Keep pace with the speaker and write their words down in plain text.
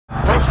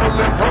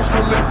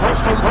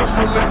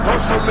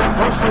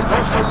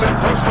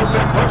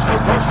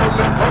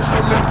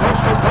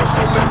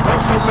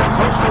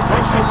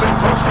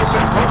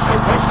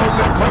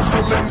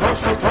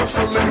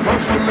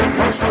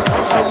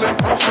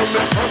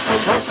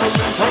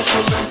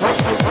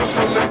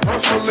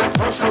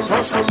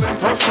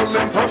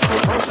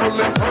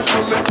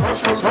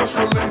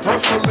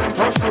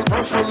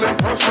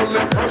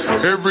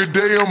Every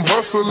day I'm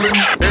hustling,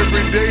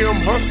 every day I'm hustling, every day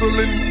I'm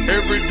hustling,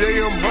 every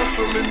day I'm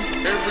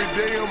hustling, every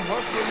day I'm...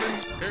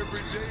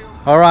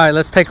 All right,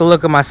 let's take a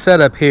look at my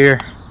setup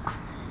here.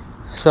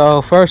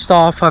 So first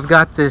off, I've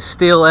got this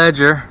Stihl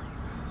edger,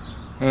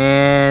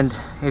 and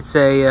it's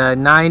a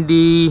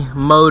 90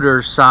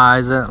 motor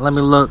size. Let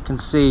me look and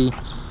see.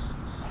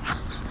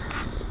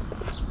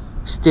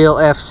 Stihl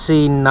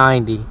FC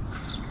 90.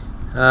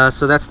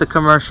 So that's the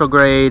commercial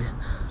grade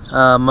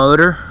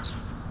motor.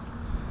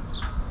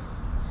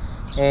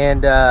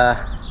 And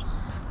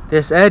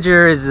this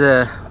edger is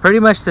pretty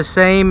much the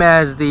same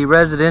as the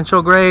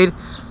residential grade,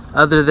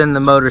 other than the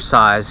motor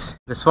size.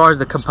 As far as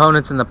the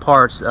components and the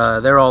parts,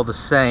 they're all the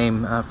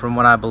same from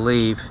what I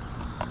believe.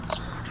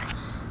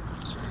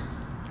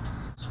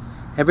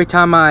 Every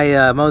time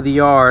I mow the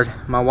yard,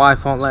 my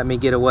wife won't let me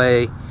get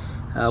away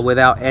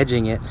without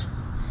edging it.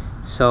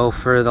 So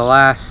for the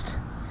last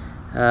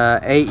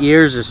 8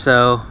 years or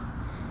so,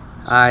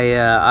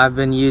 I've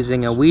been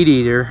using a weed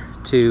eater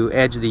to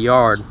edge the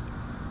yard.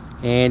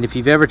 And if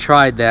you've ever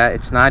tried that,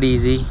 it's not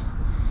easy,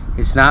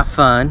 it's not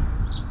fun,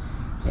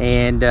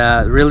 and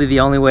really the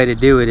only way to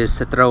do it is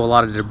to throw a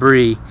lot of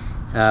debris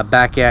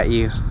back at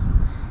you.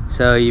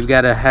 So you've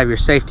got to have your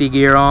safety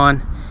gear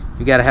on,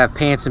 you've got to have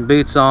pants and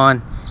boots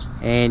on,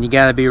 and you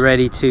got to be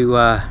ready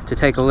to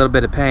take a little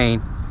bit of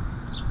pain.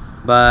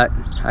 But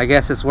I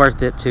guess it's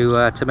worth it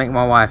to make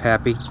my wife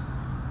happy.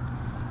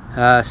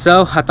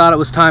 So I thought it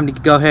was time to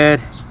go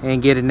ahead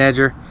and get an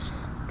edger,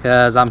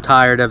 because I'm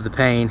tired of the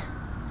pain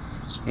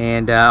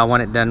and I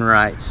want it done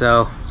right.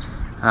 So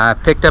I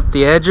picked up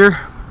the edger,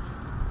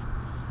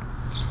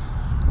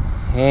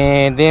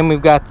 and then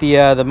we've got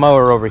the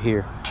mower over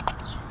here.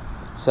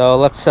 So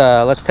let's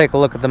take a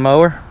look at the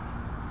mower.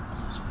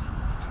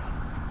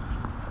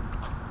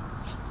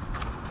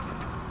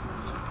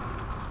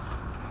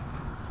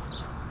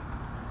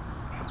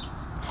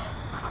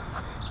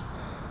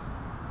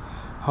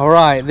 All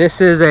right, this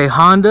is a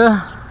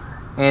Honda,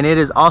 and it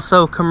is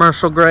also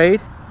commercial grade.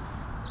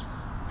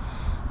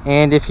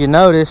 And if you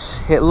notice,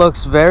 it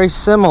looks very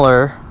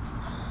similar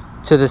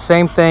to the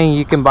same thing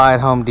you can buy at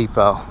Home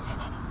Depot.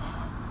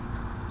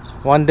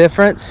 One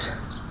difference,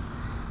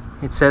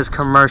 it says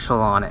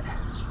commercial on it.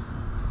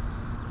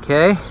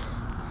 Okay?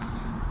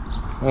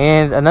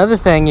 And another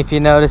thing, if you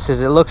notice,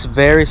 is it looks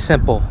very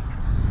simple.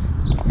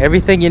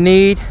 Everything you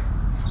need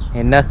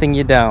and nothing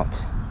you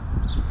don't.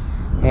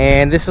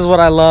 And this is what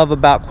I love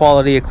about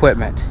quality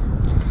equipment.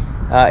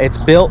 It's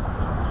built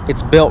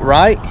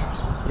right.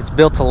 It's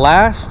built to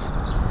last.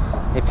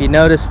 If you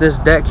notice this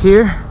deck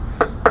here,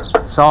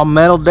 it's all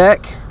metal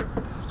deck.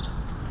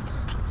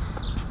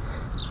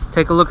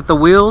 Take a look at the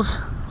wheels.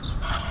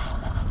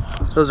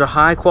 Those are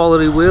high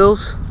quality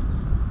wheels.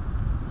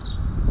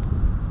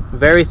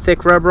 Very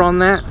thick rubber on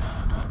that.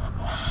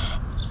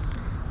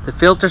 The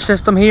filter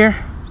system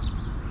here,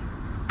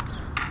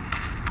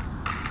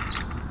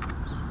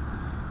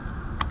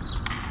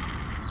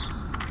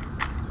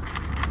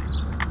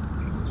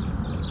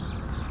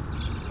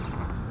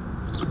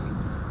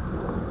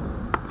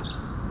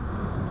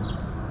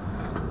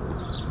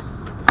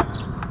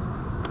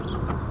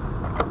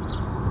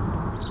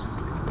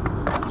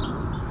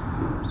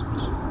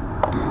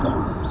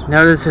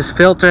 notice this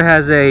filter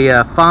has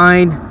a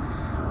fine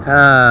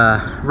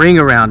ring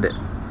around it,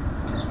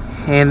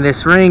 and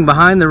this ring,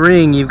 behind the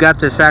ring, you've got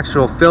this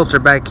actual filter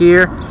back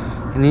here,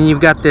 and then you've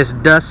got this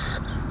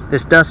dust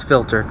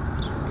filter.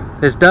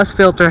 This dust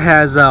filter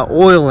has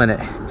oil in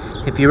it.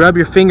 If you rub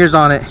your fingers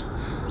on it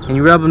and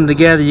you rub them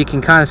together, you can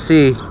kind of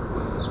see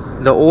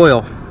the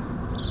oil.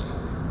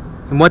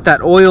 And what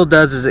that oil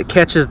does is it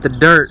catches the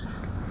dirt,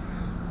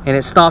 and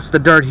it stops the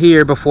dirt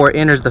here before it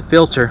enters the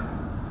filter.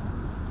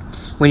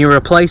 When you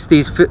replace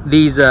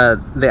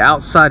the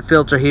outside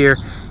filter here,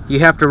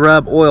 you have to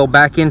rub oil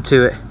back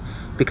into it,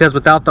 because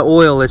without the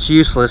oil it's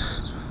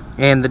useless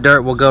and the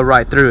dirt will go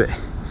right through it.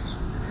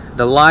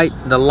 The light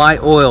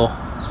oil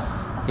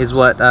is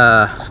what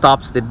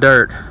stops the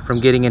dirt from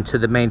getting into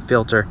the main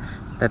filter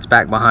that's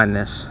back behind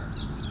this.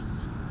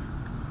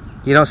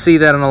 You don't see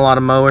that on a lot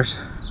of mowers.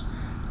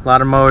 A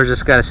lot of mowers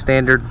just got a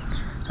standard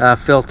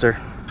filter.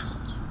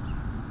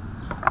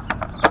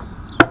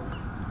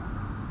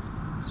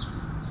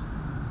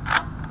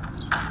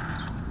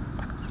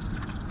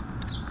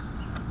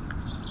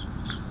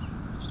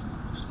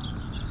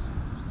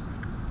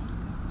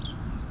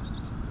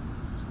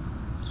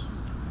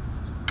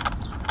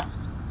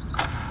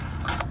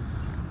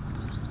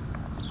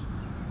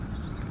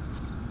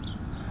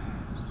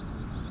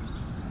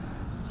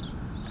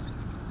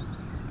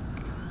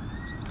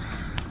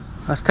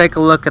 Let's take a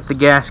look at the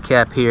gas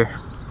cap here.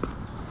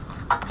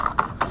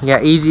 You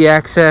got easy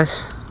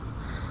access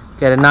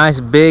Got a nice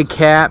big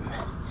cap.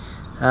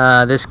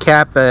 This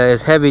cap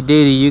is heavy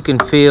duty. You can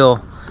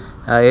feel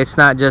it's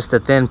not just a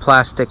thin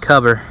plastic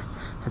cover.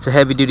 It's a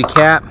heavy duty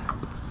cap.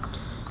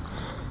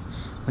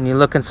 When you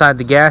look inside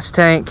the gas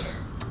tank,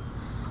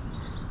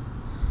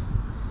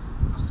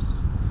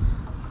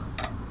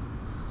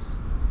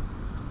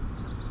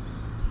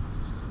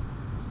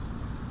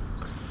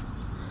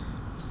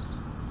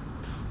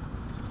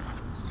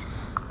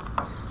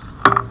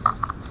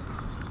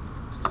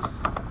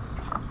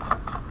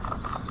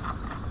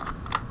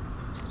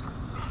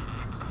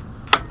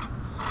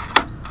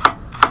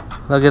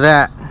 look at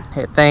that.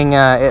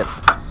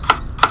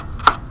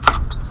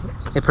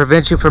 It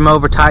prevents you from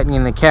over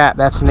tightening the cap.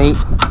 That's neat.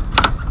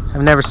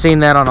 I've never seen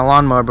that on a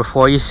lawnmower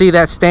before. You see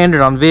that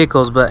standard on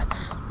vehicles, but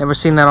never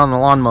seen that on the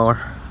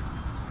lawnmower.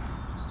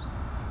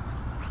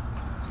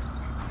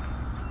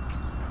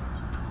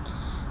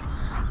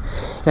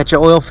 Got your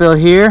oil fill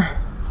here.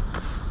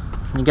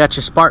 You got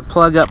your spark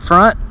plug up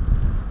front,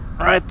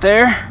 right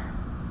there.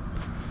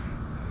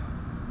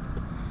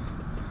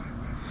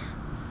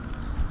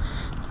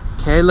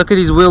 Okay, look at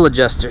these wheel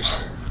adjusters.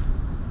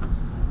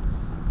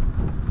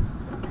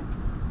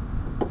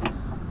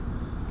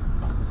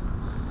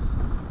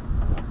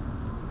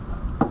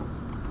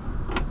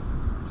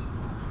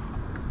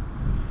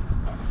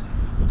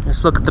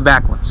 Let's look at the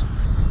back ones.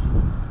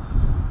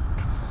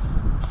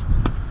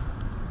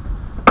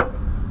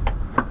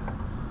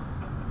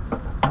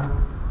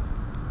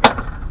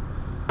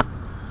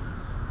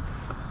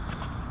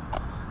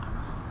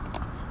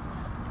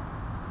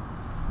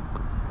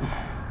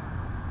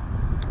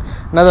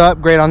 Another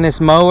upgrade on this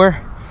mower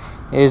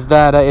is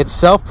that it's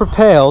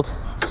self-propelled,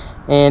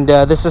 and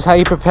this is how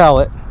you propel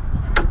it,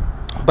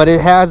 but it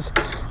has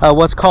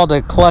what's called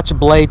a clutch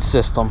blade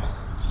system.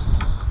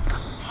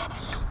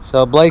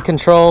 So blade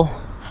control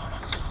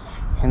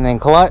and then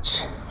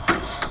clutch,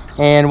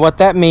 and what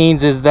that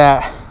means is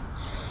that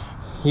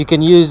you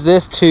can use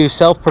this to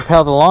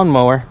self-propel the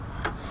lawnmower.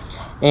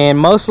 And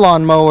most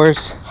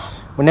lawnmowers,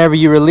 whenever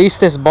you release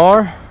this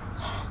bar,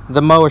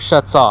 the mower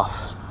shuts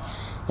off.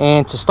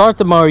 And to start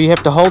the mower, you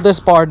have to hold this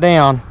bar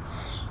down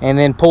and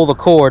then pull the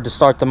cord to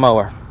start the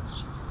mower.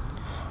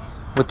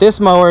 With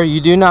this mower,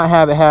 you do not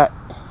have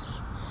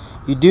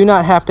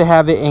to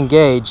have it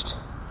engaged.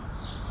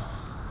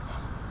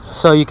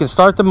 So you can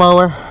start the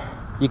mower,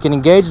 you can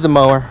engage the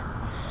mower,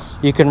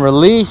 you can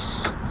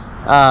release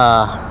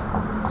the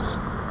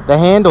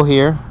handle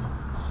here.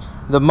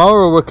 The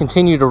mower will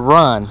continue to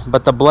run,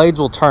 but the blades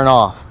will turn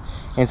off,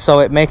 and so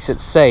it makes it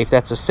safe.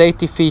 That's a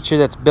safety feature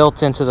that's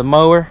built into the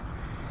mower.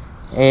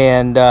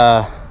 And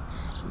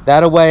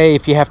that way,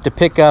 if you have to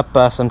pick up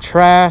some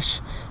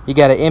trash, you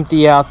got to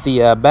empty out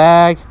the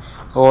bag,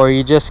 or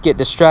you just get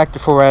distracted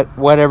for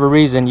whatever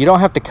reason, you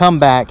don't have to come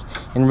back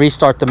and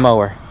restart the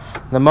mower.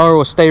 The mower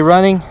will stay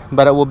running,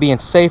 but it will be in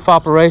safe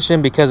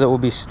operation because it will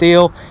be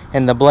Stihl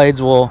and the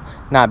blades will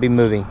not be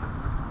moving.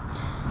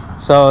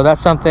 So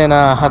that's something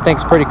I think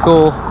is pretty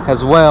cool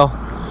as well.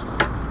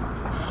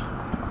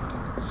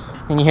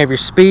 And you have your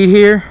speed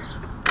here.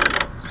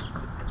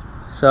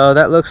 So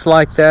that looks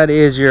like that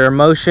is your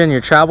motion,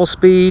 your travel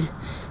speed,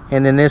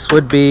 and then this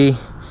would be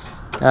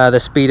the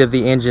speed of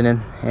the engine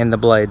and the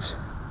blades.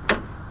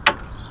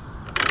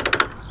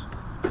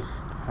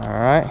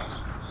 Alright,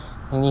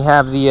 and you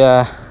have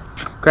the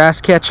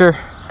grass catcher,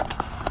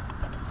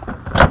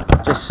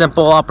 just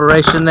simple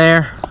operation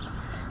there,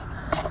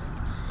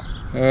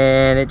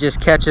 and it just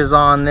catches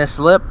on this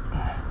lip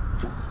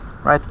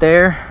right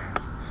there,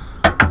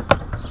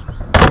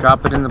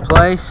 drop it into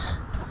place,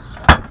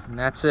 and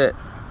that's it.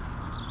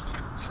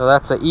 So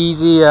that's an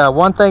easy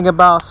one thing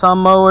about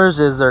some mowers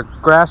is their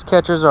grass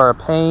catchers are a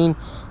pain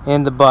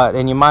in the butt,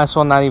 and you might as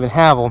well not even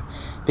have them,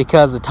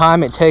 because the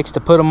time it takes to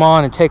put them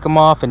on and take them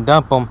off and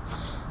dump them,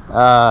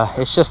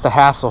 it's just a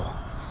hassle.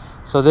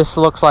 So this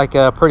looks like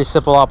a pretty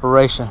simple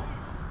operation.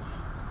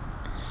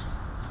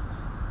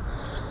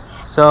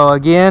 So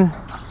again,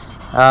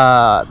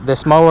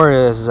 this mower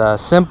is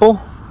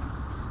simple.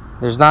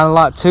 There's not a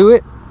lot to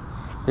it.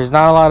 There's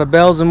not a lot of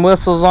bells and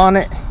whistles on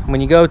it. When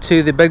you go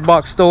to the big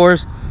box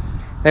stores,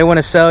 they want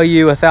to sell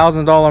you a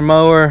 $1,000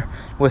 mower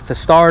with the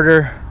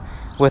starter,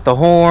 with the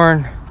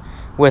horn,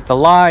 with the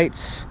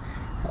lights,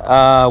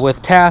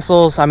 with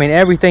tassels. I mean,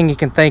 everything you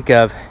can think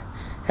of.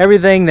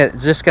 Everything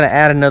that's just going to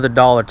add another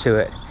dollar to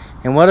it.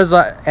 And what is,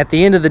 at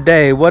the end of the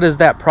day, what does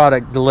that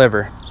product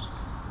deliver?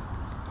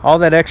 All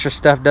that extra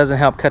stuff doesn't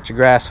help cut your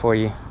grass for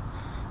you.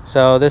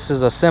 So this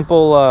is a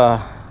simple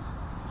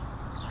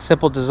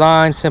simple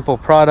design, simple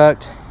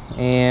product,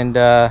 and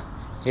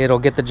it'll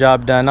get the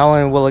job done. Not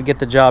only will it get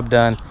the job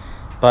done,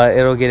 but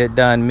it'll get it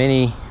done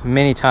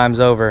many times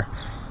over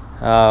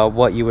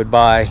what you would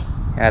buy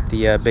at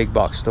the big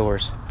box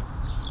stores.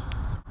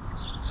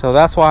 So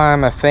that's why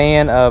I'm a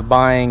fan of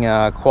buying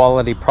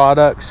quality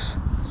products.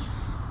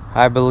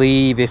 I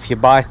believe if you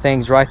buy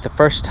things right the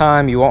first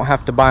time, you won't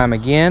have to buy them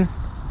again.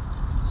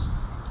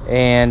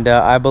 And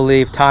I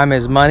believe time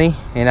is money,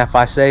 and if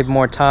I save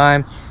more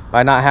time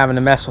by not having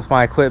to mess with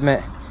my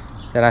equipment,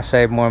 then I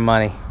save more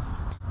money.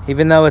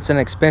 Even though it's an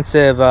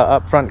expensive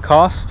upfront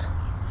cost,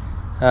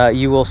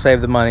 you will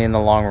save the money in the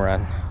long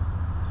run.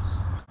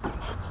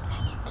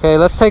 Okay,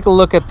 let's take a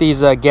look at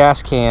these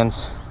gas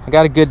cans. I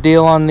got a good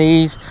deal on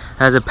these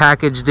as a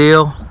package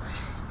deal,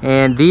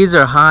 and these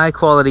are high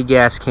quality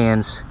gas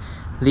cans.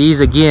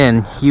 These,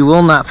 again, you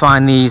will not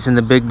find these in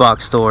the big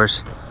box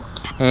stores,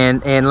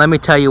 and let me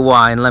tell you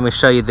why, and let me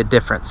show you the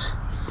difference.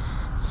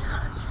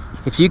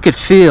 If you could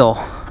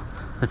feel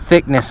the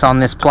thickness on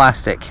this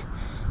plastic,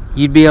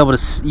 you'd be able to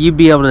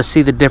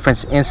see the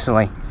difference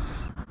instantly.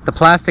 The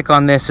plastic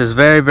on this is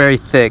very, very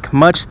thick,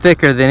 much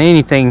thicker than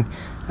anything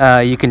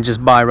you can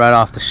just buy right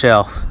off the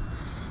shelf.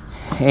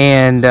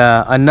 And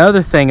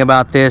another thing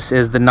about this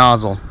is the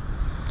nozzle.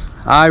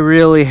 I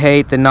really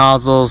hate the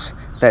nozzles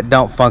that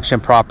don't function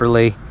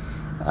properly.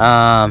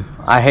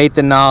 I hate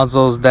the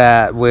nozzles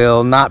that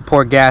will not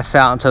pour gas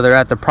out until they're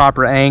at the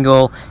proper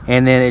angle,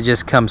 and then it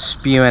just comes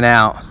spewing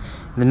out.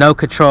 No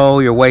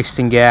control, you're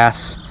wasting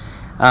gas.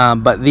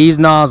 But these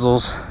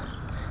nozzles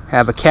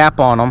have a cap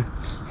on them,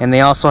 and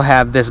they also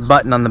have this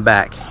button on the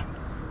back.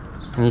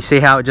 And you see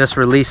how it just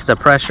released the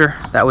pressure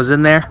that was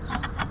in there?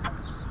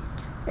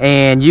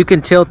 And you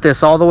can tilt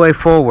this all the way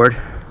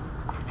forward,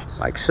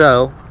 like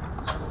so.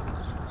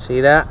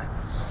 See that?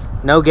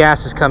 No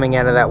gas is coming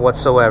out of that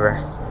whatsoever.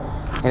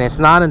 And it's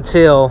not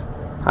until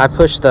I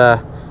push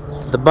the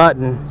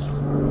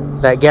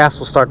button that gas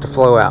will start to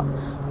flow out.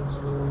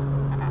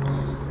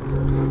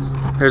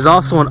 There's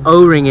also an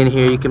O-ring in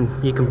here, you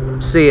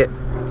can see it,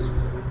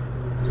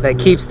 that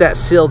keeps that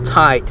sealed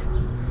tight,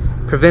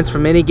 prevents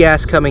from any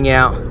gas coming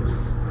out,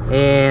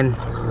 and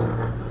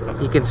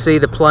you can see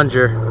the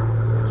plunger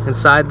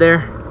inside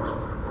there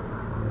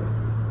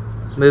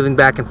moving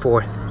back and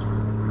forth.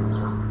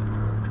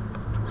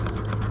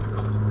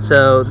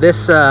 So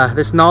this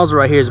nozzle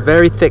right here is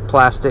very thick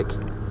plastic.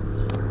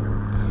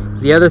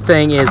 The other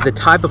thing is the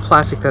type of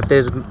plastic that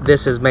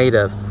this is made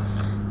of.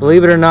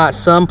 Believe it or not,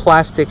 some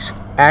plastics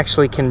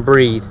actually can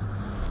breathe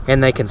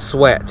and they can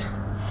sweat,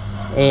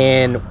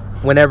 and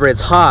whenever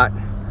it's hot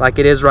like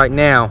it is right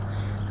now,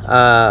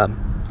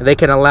 they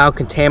can allow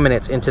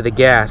contaminants into the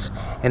gas,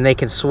 and they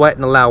can sweat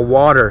and allow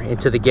water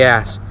into the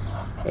gas.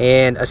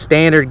 And a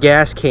standard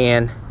gas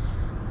can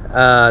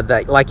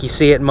that like you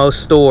see at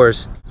most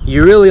stores,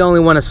 you really only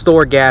want to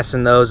store gas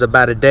in those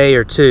about a day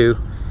or two,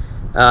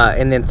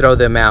 and then throw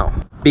them out,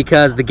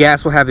 because the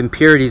gas will have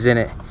impurities in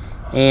it,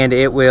 and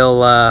it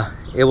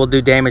will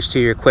do damage to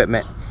your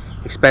equipment,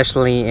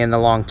 especially in the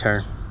long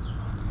term.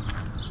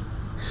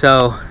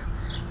 So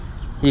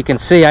you can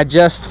see I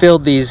just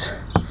filled these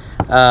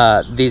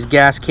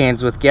gas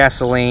cans with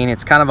gasoline.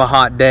 It's kind of a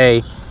hot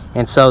day,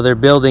 and so they're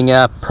building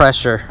up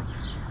pressure.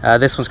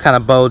 This one's kind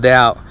of bowed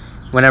out.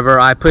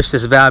 Whenever I push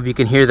this valve, you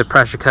can hear the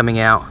pressure coming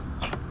out.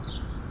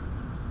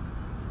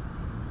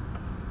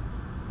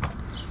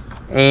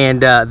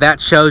 And that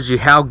shows you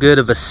how good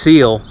of a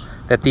seal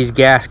that these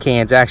gas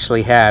cans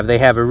actually have. They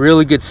have a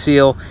really good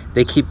seal.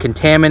 They keep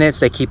contaminants,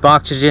 they keep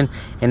oxygen,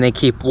 and they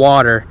keep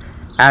water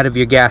out of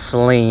your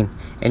gasoline,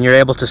 and you're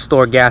able to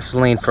store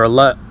gasoline for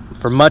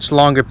much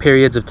longer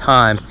periods of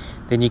time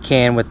than you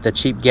can with the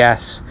cheap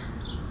gas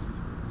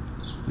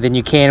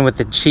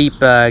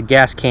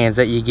gas cans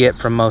that you get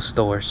from most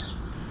stores.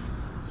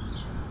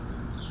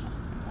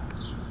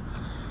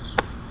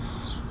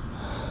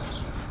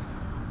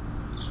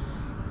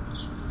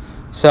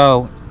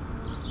 So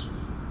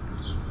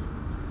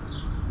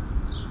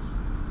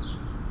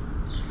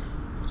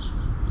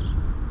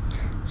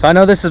I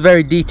know this is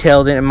very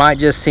detailed, and it might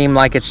just seem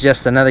like it's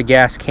just another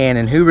gas can,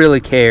 and who really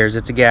cares?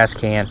 It's a gas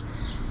can.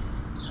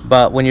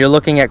 But when you're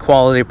looking at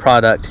quality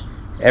product,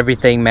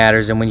 everything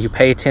matters, and when you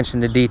pay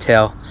attention to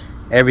detail,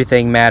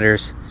 everything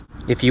matters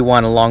if you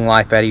want a long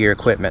life out of your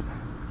equipment.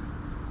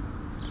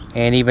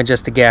 And even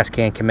just a gas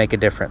can can make a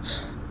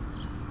difference.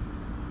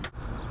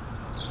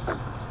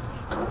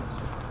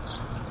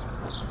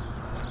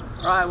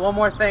 Alright, one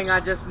more thing I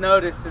just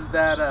noticed is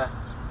that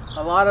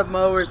a lot of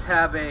mowers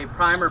have a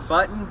primer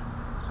button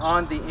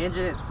on the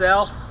engine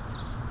itself,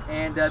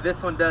 and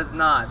this one does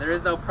not. There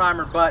is no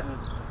primer button,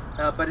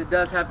 but it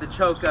does have the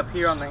choke up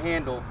here on the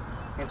handle,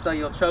 and so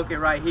you'll choke it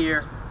right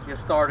here, you'll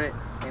start it,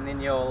 and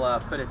then you'll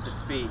put it to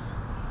speed.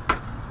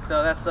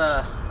 So that's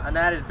an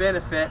added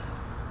benefit.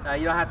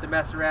 You don't have to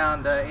mess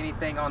around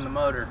anything on the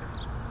motor.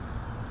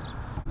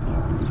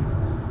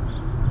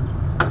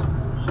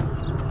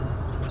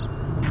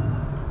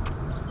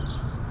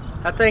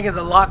 That thing is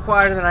a lot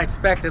quieter than I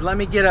expected. Let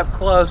me get up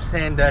close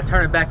and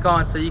turn it back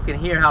on so you can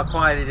hear how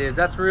quiet it is.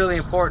 That's really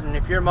important.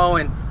 If you're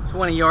mowing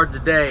 20 yards a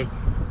day,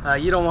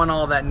 you don't want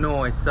all that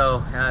noise.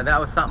 So that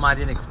was something I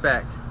didn't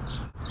expect.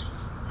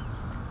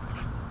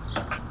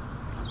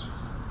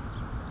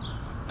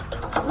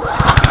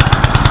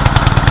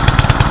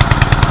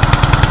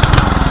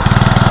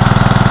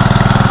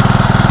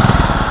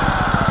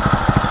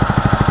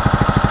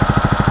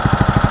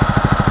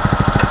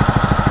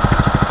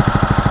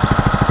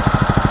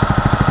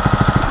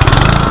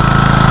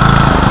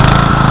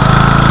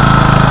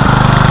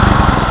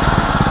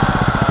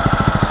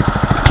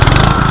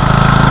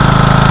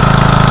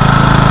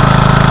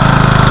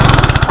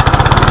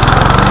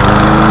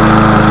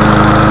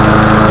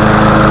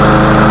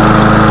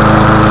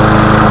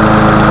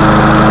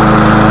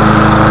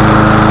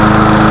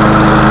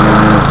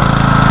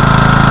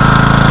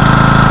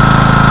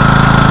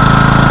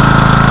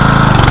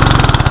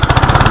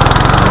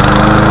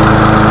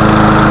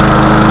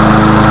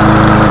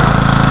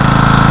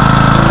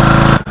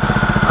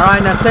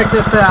 Alright, now check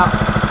this out.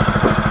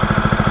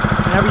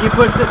 Whenever you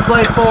push this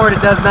blade forward,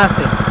 it does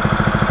nothing.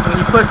 When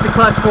you push the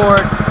clutch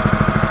forward,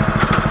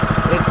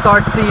 it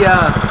starts the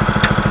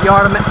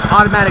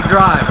automatic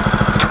drive.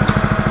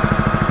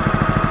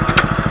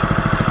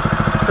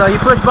 So you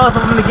push both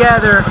of them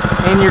together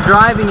and you're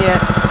driving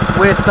it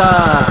with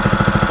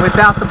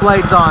without the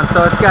blades on.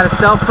 So it's got a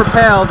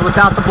self-propelled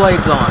without the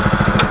blades on.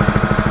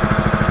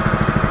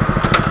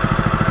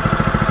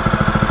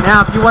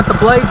 Now if you want the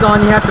blades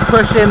on, you have to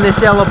push in this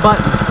yellow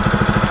button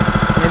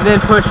and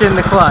then push in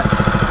the clutch.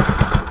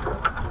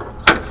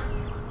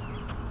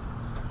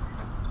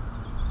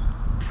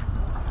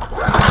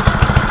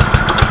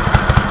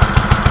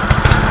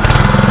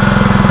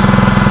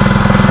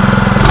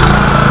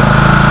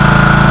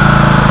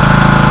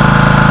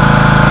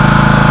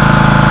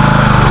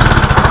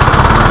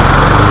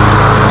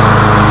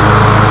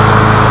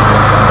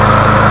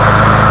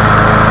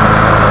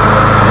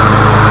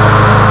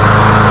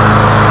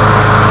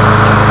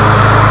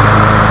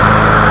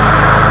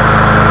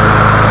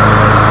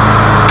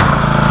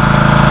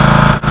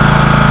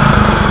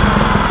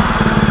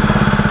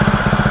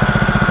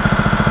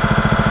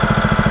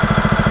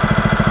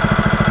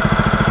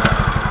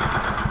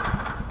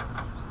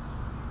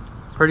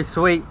 Pretty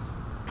sweet.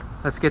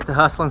 Let's get to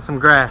hustling some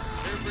grass.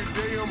 Every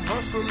day I'm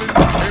hustling,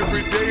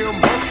 every day I'm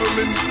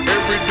hustling,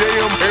 every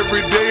day I'm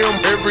hustling,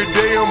 every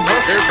day I'm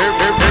hustling,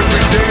 every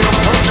day I'm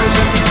hustling,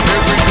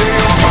 every day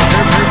I'm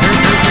hustling,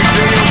 every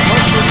day I'm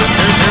hustling,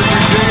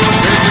 every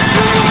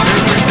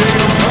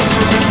day I'm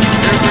hustling,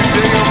 every day I'm hustling, every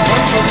day I'm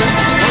hustling,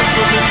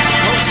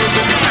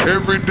 hustling.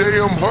 Every day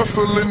I'm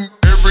hustling,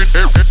 hustling. Every day I'm hustling,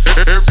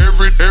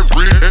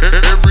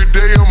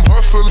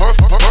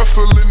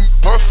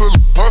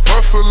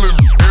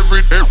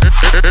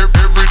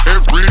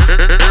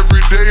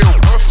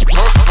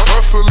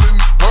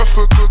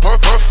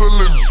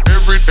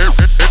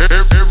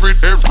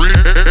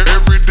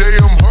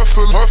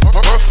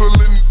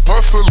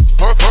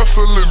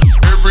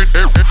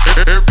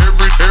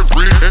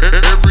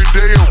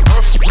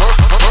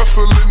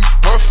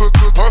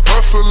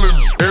 hustling.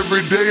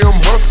 Every day I'm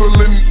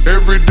hustling,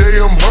 every day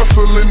I'm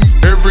hustling,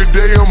 every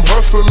day I'm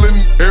hustling,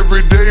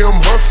 every day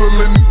I'm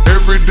hustling,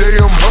 every day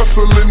I'm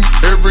hustling,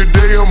 every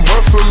day I'm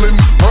hustling,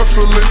 every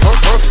day I'm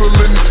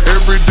hustling,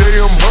 every day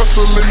I'm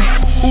hustling.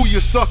 Who you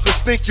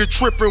suckers think you're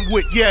tripping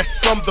with?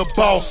 Yes, I'm the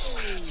boss.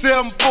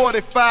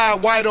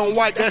 745, white on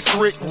white, that's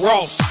Rick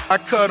Ross. I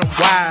cut them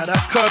wide, I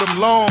cut them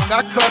long,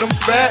 I cut them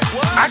fat.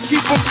 I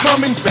keep them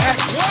coming back,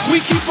 we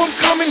keep them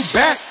coming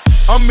back.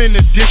 I'm in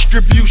the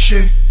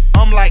distribution,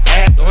 I'm like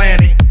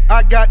Atlantic.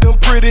 I got them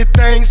pretty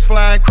things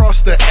flying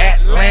across the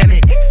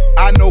Atlantic.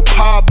 I know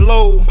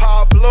Pablo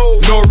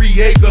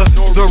Noriega,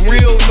 the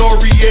real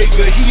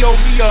Noriega. He owe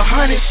me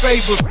 100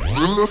 favors.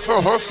 Real's a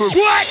hustle.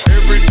 What?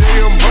 Every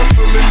day I'm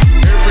hustling,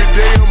 every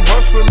day I'm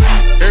hustling,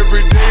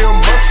 every day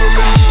I'm hustling,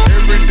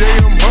 every day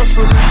I'm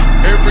hustling,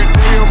 every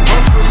day I'm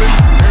hustling,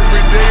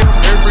 every day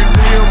I'm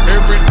hustling,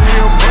 every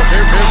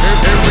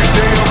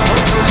day I'm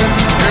hustling,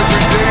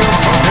 every day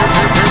I'm hustling,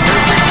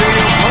 every day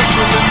I'm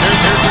hustling,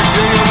 every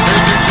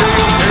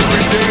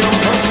day I'm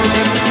hustling,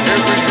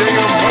 every day I'm hustling, every day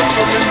I'm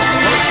hustling,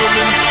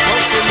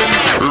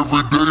 hustling.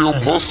 Every day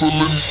I'm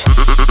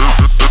hustling.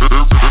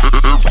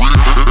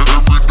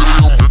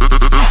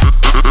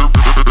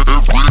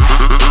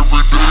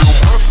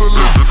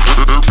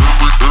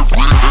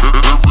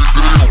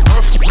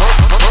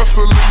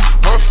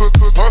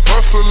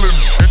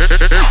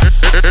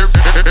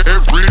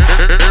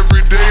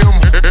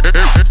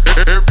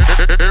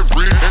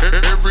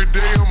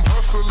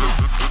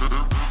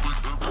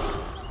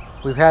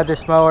 We've had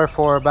this mower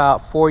for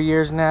about 4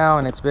 years now,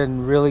 and it's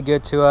been really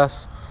good to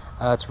us.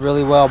 It's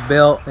really well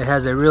built. It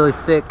has a really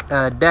thick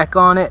deck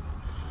on it,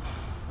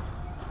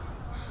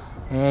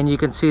 and you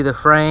can see the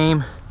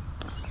frame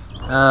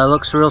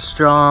looks real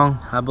strong.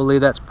 I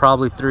believe that's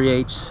probably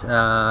 3/8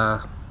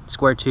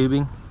 square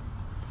tubing.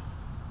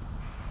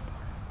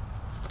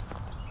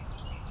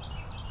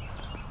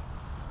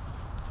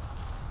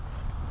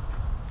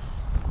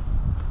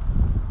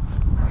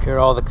 Here are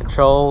all the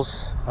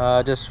controls,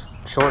 just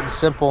short and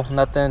simple,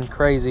 nothing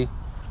crazy.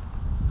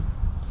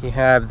 You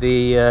have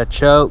the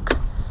choke,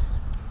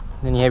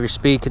 then you have your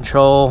speed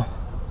control.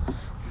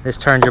 This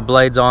turns your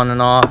blades on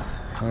and off,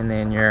 and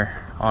then your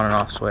on and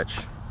off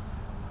switch.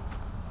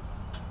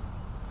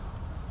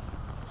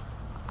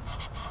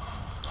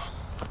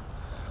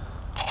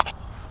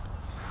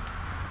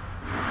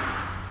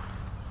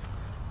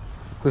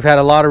 We've had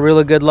a lot of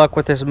really good luck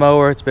with this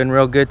mower. It's been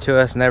real good to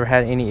us, never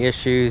had any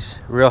issues,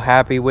 real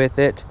happy with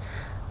it.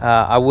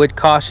 I would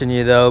caution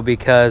you though,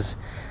 because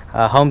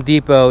Home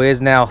Depot is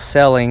now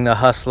selling the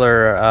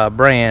Hustler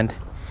brand,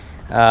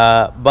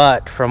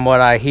 but from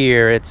what I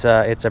hear, it's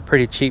a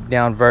pretty cheap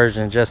down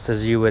version, just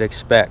as you would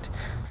expect.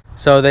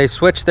 So they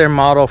switched their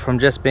model from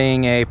just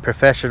being a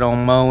professional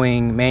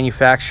mowing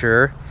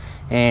manufacturer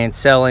and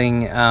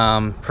selling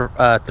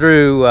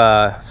through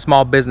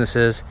small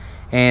businesses,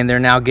 and they're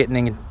now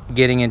getting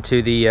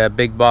into the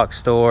big box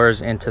stores,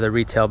 into the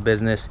retail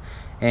business,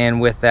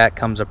 and with that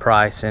comes a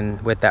price, and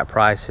with that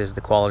price is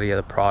the quality of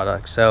the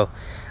product. So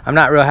I'm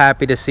not real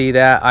happy to see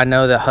that. I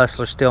know that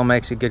Hustler still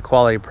makes a good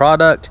quality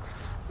product,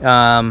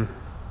 but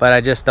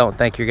I just don't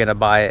think you're gonna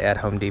buy it at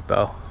Home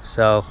Depot.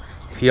 So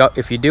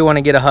if you do want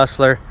to get a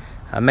Hustler,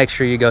 make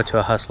sure you go to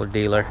a Hustler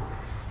dealer,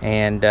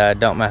 and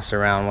don't mess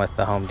around with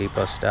the Home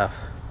Depot stuff.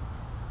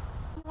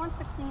 He wants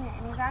to clean it,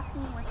 and he's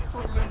asking me what's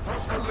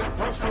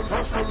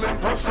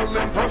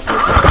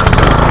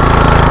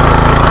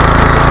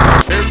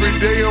Every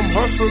day I'm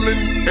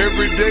hustling,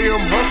 every day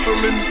I'm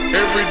hustling,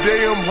 every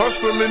day I'm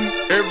hustling,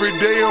 every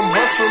day I'm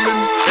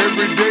hustling,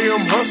 every day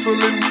I'm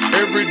hustling,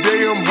 every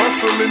day I'm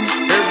hustling,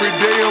 every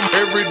day I'm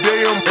hustling, every day I'm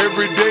hustling,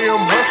 every day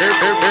I'm hustling,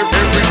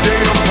 every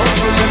day I'm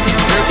hustling,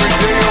 every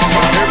day I'm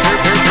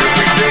hustling,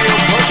 every day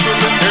I'm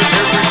hustling,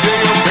 every day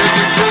I'm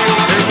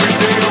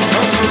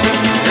hustling,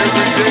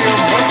 every day I'm hustling, every day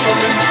I'm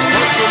hustling,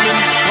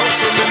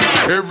 hustling,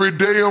 every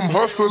day I'm hustling, hustling, every day I'm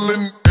hustling,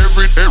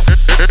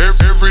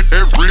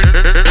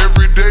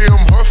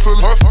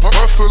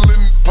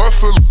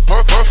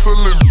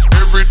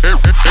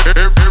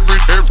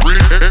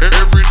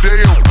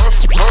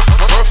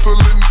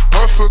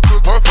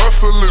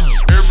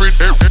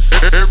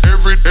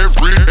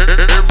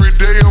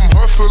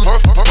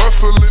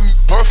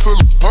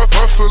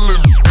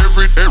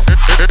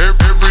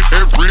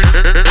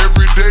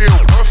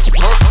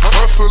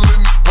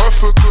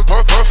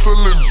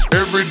 hustling,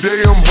 every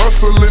day I'm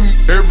hustling,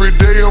 every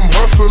day I'm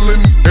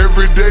hustling,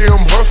 every day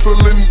I'm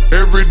hustling,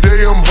 every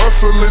day I'm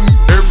hustling,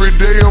 every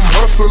day I'm hustling, every day I'm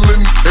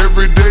hustling,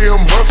 every day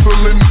I'm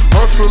hustling,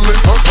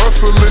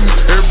 hustling,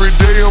 every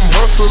day I'm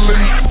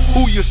hustling.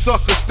 Who you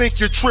suckers think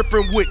you're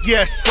tripping with?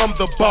 Yes, I'm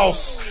the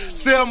boss.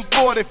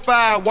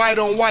 745, white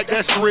on white,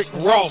 that's Rick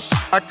Ross.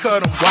 I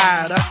cut them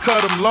wide, I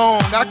cut them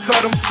long, I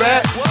cut them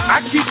fat. I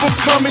keep them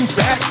coming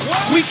back,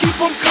 we keep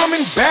them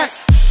coming back.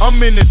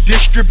 I'm in the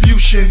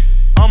distribution,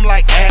 I'm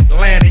like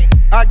Atlantic.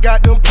 I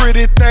got them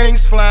pretty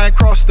things flying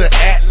across the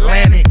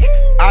Atlantic.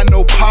 I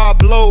know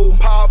Pablo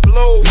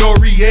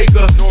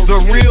Noriega, the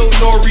real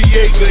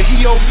Noriega.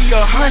 He owe me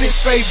 100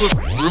 favors.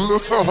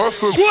 Real's a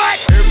hustle. What?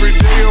 Every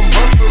day I'm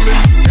hustling,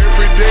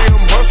 every day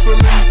I'm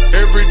hustling,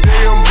 every day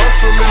I'm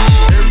hustling,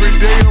 every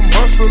day I'm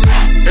hustling,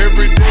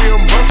 every day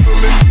I'm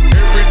hustling,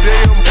 every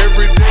day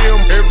I'm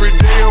hustling, every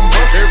day I'm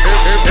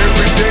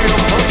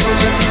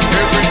hustling,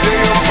 every day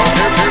I'm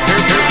hustling,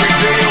 every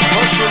day I'm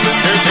hustling,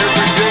 every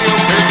day I'm hustling,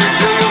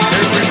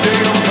 every day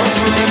I'm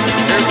hustling,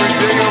 every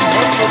day I'm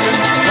hustling,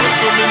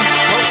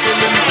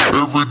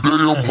 every day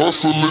I'm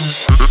hustling.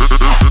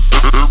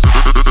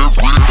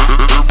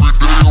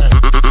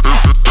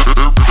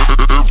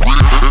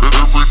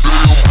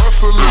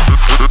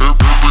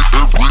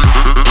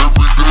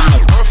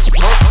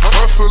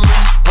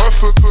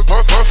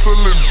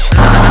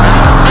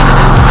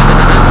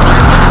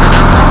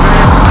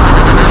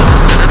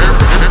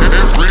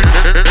 Every day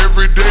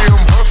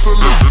I'm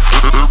hustling.